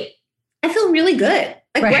say, wait, I feel really good.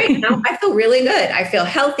 Like right now, I feel really good. I feel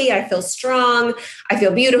healthy. I feel strong. I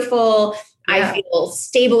feel beautiful. Yeah. I feel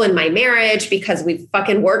stable in my marriage because we've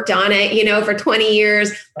fucking worked on it, for 20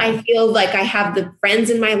 years. Right. I feel like I have the friends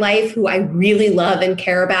in my life who I really love and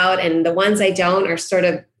care about. And the ones I don't are sort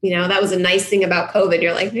of, that was a nice thing about COVID.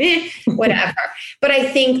 You're like, whatever. But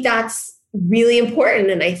I think that's really important.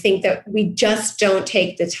 And I think that we just don't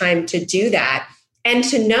take the time to do that and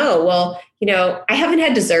to know, well, I haven't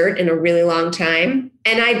had dessert in a really long time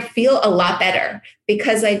and I feel a lot better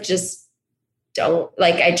because I just don't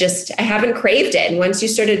I haven't craved it. And once you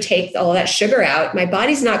sort of take all that sugar out, my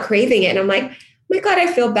body's not craving it. And I'm like, oh my God, I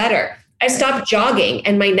feel better. I stopped jogging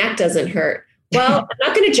and my neck doesn't hurt. Well, I'm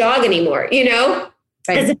not going to jog anymore,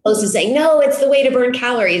 Right. As opposed to saying, no, it's the way to burn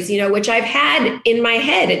calories, which I've had in my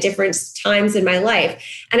head at different times in my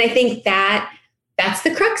life. And I think that's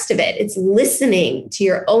the crux of it. It's listening to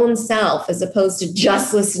your own self as opposed to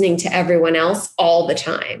just listening to everyone else all the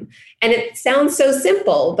time. And it sounds so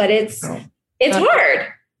simple, but it's hard.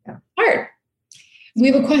 Yeah. Hard.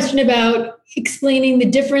 We have a question about explaining the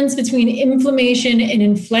difference between inflammation and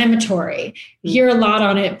inflammatory. You hear a lot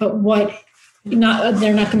on it, but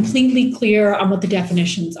they're not completely clear on what the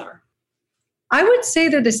definitions are. I would say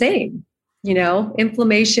they're the same.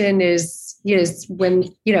 Inflammation is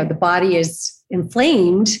when, the body is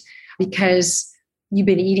inflamed because you've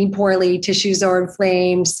been eating poorly, tissues are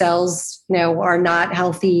inflamed, cells, are not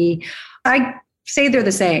healthy. I say they're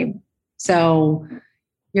the same. So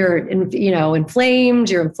you're,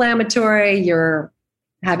 inflamed, you're inflammatory,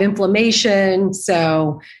 have inflammation.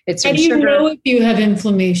 So it's how do you know if you have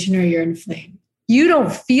inflammation or you're inflamed? You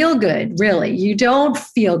don't feel good, really. You don't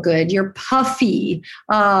feel good. You're puffy.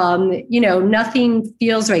 Nothing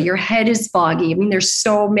feels right. Your head is foggy. I mean, there's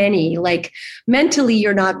so many. Like mentally,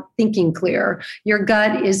 you're not thinking clear. Your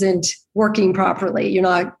gut isn't working properly. You're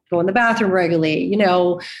not going to the bathroom regularly.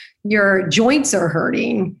 Your joints are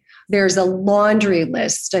hurting. There's a laundry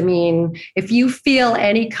list. I mean, if you feel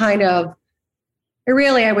any kind of,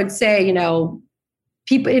 really, I would say,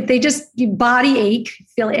 people, if they just body ache,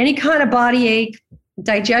 feel any kind of body ache,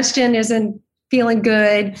 digestion isn't feeling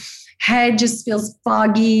good, head just feels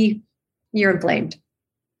foggy, you're inflamed.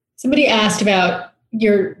 Somebody asked about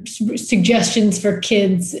your suggestions for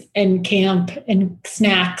kids and camp and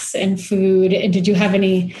snacks and food. And did you have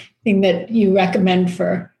anything that you recommend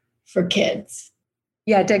for kids?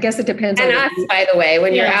 Yeah, I guess it depends and on us, by the way,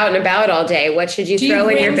 when you're out and about all day, what should you throw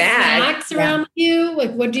in your bag? Snacks around you?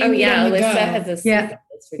 Like, what do you eat on the Elissa go? has a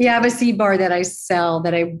I have a seed bar that I sell,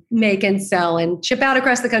 that I make and sell and ship out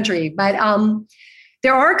across the country. But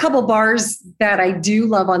there are a couple bars that I do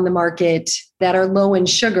love on the market that are low in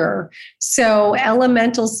sugar. So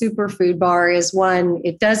Elemental Superfood Bar is one.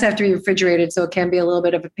 It does have to be refrigerated, so it can be a little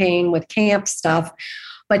bit of a pain with camp stuff.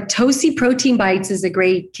 But Toasty Protein Bites is a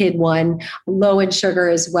great kid one, low in sugar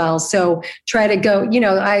as well. So try to go,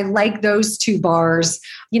 I like those two bars,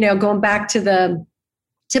 going back to the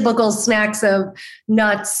typical snacks of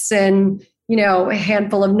nuts and, a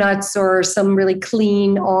handful of nuts or some really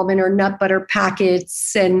clean almond or nut butter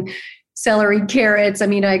packets and celery, carrots. I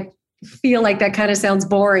mean, I feel like that kind of sounds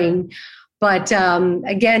boring. But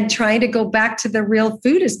again, trying to go back to the real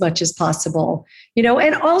food as much as possible,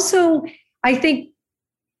 and also I think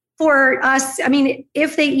for us, I mean,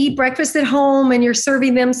 if they eat breakfast at home and you're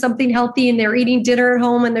serving them something healthy and they're eating dinner at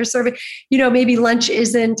home and they're serving, maybe lunch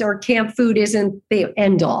isn't or camp food isn't the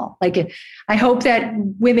end all. Like, I hope that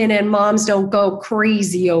women and moms don't go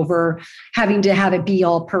crazy over having to have it be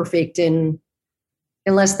all perfect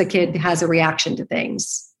unless the kid has a reaction to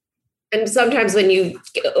things. And sometimes when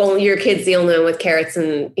your kid's the only one with carrots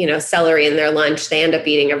and, celery in their lunch, they end up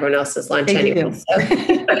eating everyone else's lunch anyway. So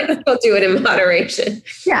we'll do it in moderation.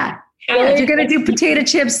 Yeah. If you're going to do potato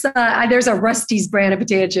chips, there's a Rusty's brand of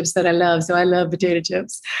potato chips that I love. So I love potato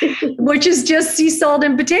chips, which is just sea salt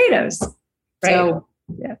and potatoes. Right. So,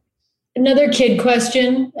 yeah. Another kid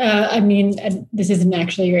question. This isn't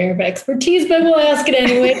actually your area of expertise, but we'll ask it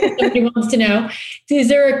anyway. If somebody wants to know. Is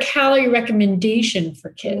there a calorie recommendation for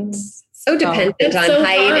kids? So dependent on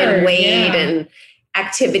height and weight and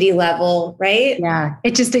activity level, right? Yeah,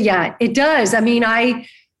 it does. I mean, I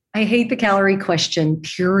hate the calorie question,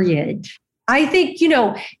 period. I think,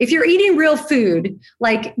 if you're eating real food,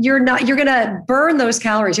 like you're going to burn those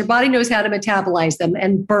calories. Your body knows how to metabolize them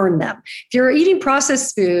and burn them. If you're eating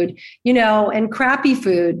processed food, and crappy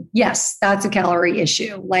food, yes, that's a calorie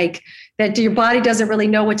issue. Like that your body doesn't really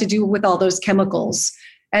know what to do with all those chemicals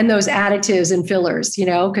and those additives and fillers,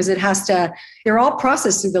 because they're all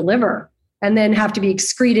processed through the liver and then have to be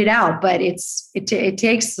excreted out. But it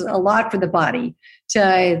takes a lot for the body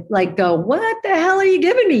to go, what the hell are you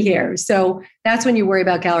giving me here? So that's when you worry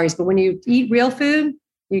about calories. But when you eat real food,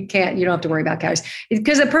 you don't have to worry about calories.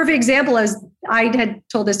 Because a perfect example is, I had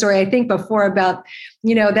told this story, I think before, about,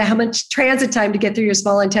 how much transit time to get through your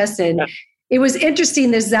small intestine. Yeah. It was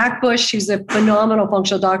interesting. This Zach Bush, who's a phenomenal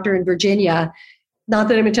functional doctor in Virginia, not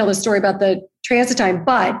that I'm going to tell the story about the transit time,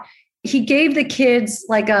 but he gave the kids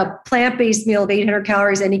like a plant-based meal of 800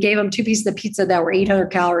 calories, and he gave them 2 pieces of pizza that were 800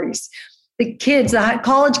 calories. The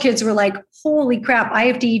college kids were like, holy crap, I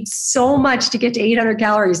have to eat so much to get to 800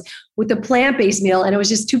 calories with the plant-based meal. And it was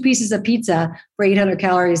just 2 pieces of pizza for 800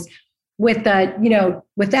 calories with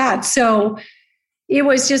that. So it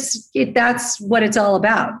was that's what it's all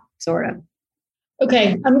about, sort of.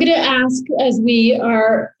 Okay. I'm going to ask, as we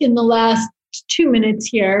are in the last 2 minutes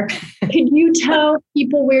here, can you tell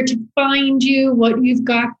people where to find you, what you've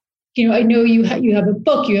got? I know you have a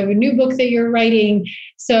book, you have a new book that you're writing.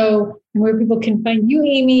 So where people can find you,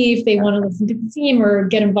 Amy, if they want to listen to the theme or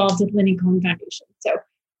get involved with Linny Cohen Foundation. So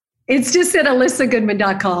it's just at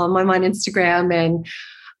ElissaGoodman.com. I'm on Instagram, and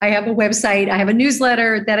I have a website. I have a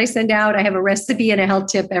newsletter that I send out. I have a recipe and a health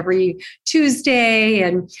tip every Tuesday.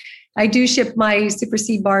 And I do ship my Super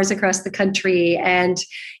Seed bars across the country. And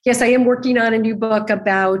yes, I am working on a new book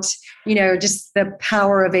about, just the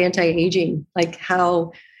power of anti-aging, like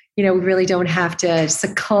how, we really don't have to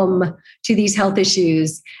succumb to these health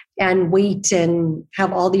issues and wait and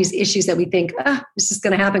have all these issues that we think, this is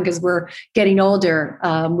going to happen because we're getting older.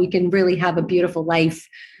 We can really have a beautiful life,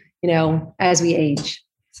 as we age.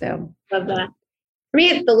 So love that. For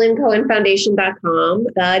me, it's the LynnCohenFoundation.com,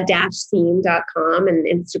 the-theme.com, and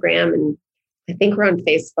Instagram, and I think we're on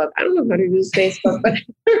Facebook. I don't know how to use Facebook, but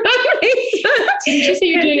we're on Facebook. Did you say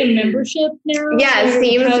you're doing a membership now? Yeah,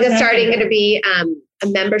 Theme is starting to be a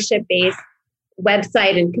membership-based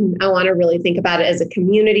website, and I want to really think about it as a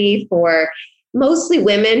community for mostly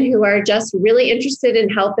women who are just really interested in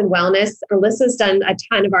health and wellness. Elissa's done a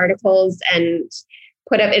ton of articles and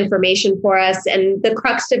put up information for us, and the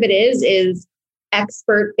crux of it is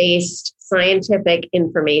expert-based scientific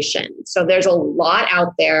information. So there's a lot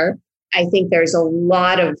out there. I think there's a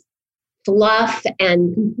lot of fluff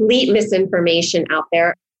and complete misinformation out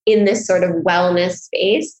there in this sort of wellness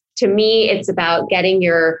space. To me, it's about getting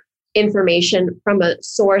your information from a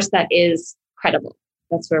source that is credible.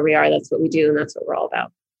 That's where we are. That's what we do. And that's what we're all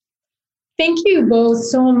about. Thank you both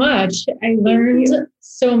so much. I learned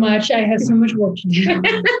so much. I have so much work to do.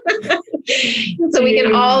 So we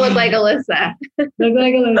can all look like Elissa. Look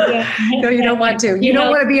like Elissa. No, you don't want to. You don't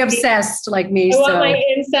want to be obsessed like me. I want my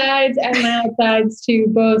insides and my outsides to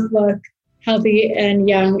both look healthy and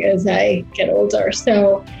young as I get older.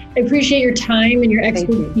 So I appreciate your time and your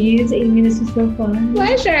expertise. Amy, this was so fun.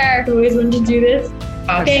 Pleasure. I always wanted to do this.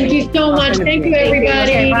 Awesome. Thank you so much. Thank you,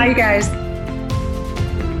 everybody. Okay, bye, you guys.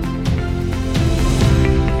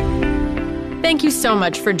 Thank you so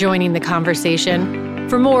much for joining the conversation.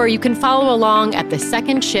 For more, you can follow along at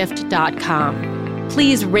thesecondshift.com.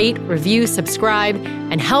 Please rate, review, subscribe,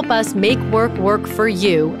 and help us make work for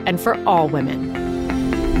you and for all women.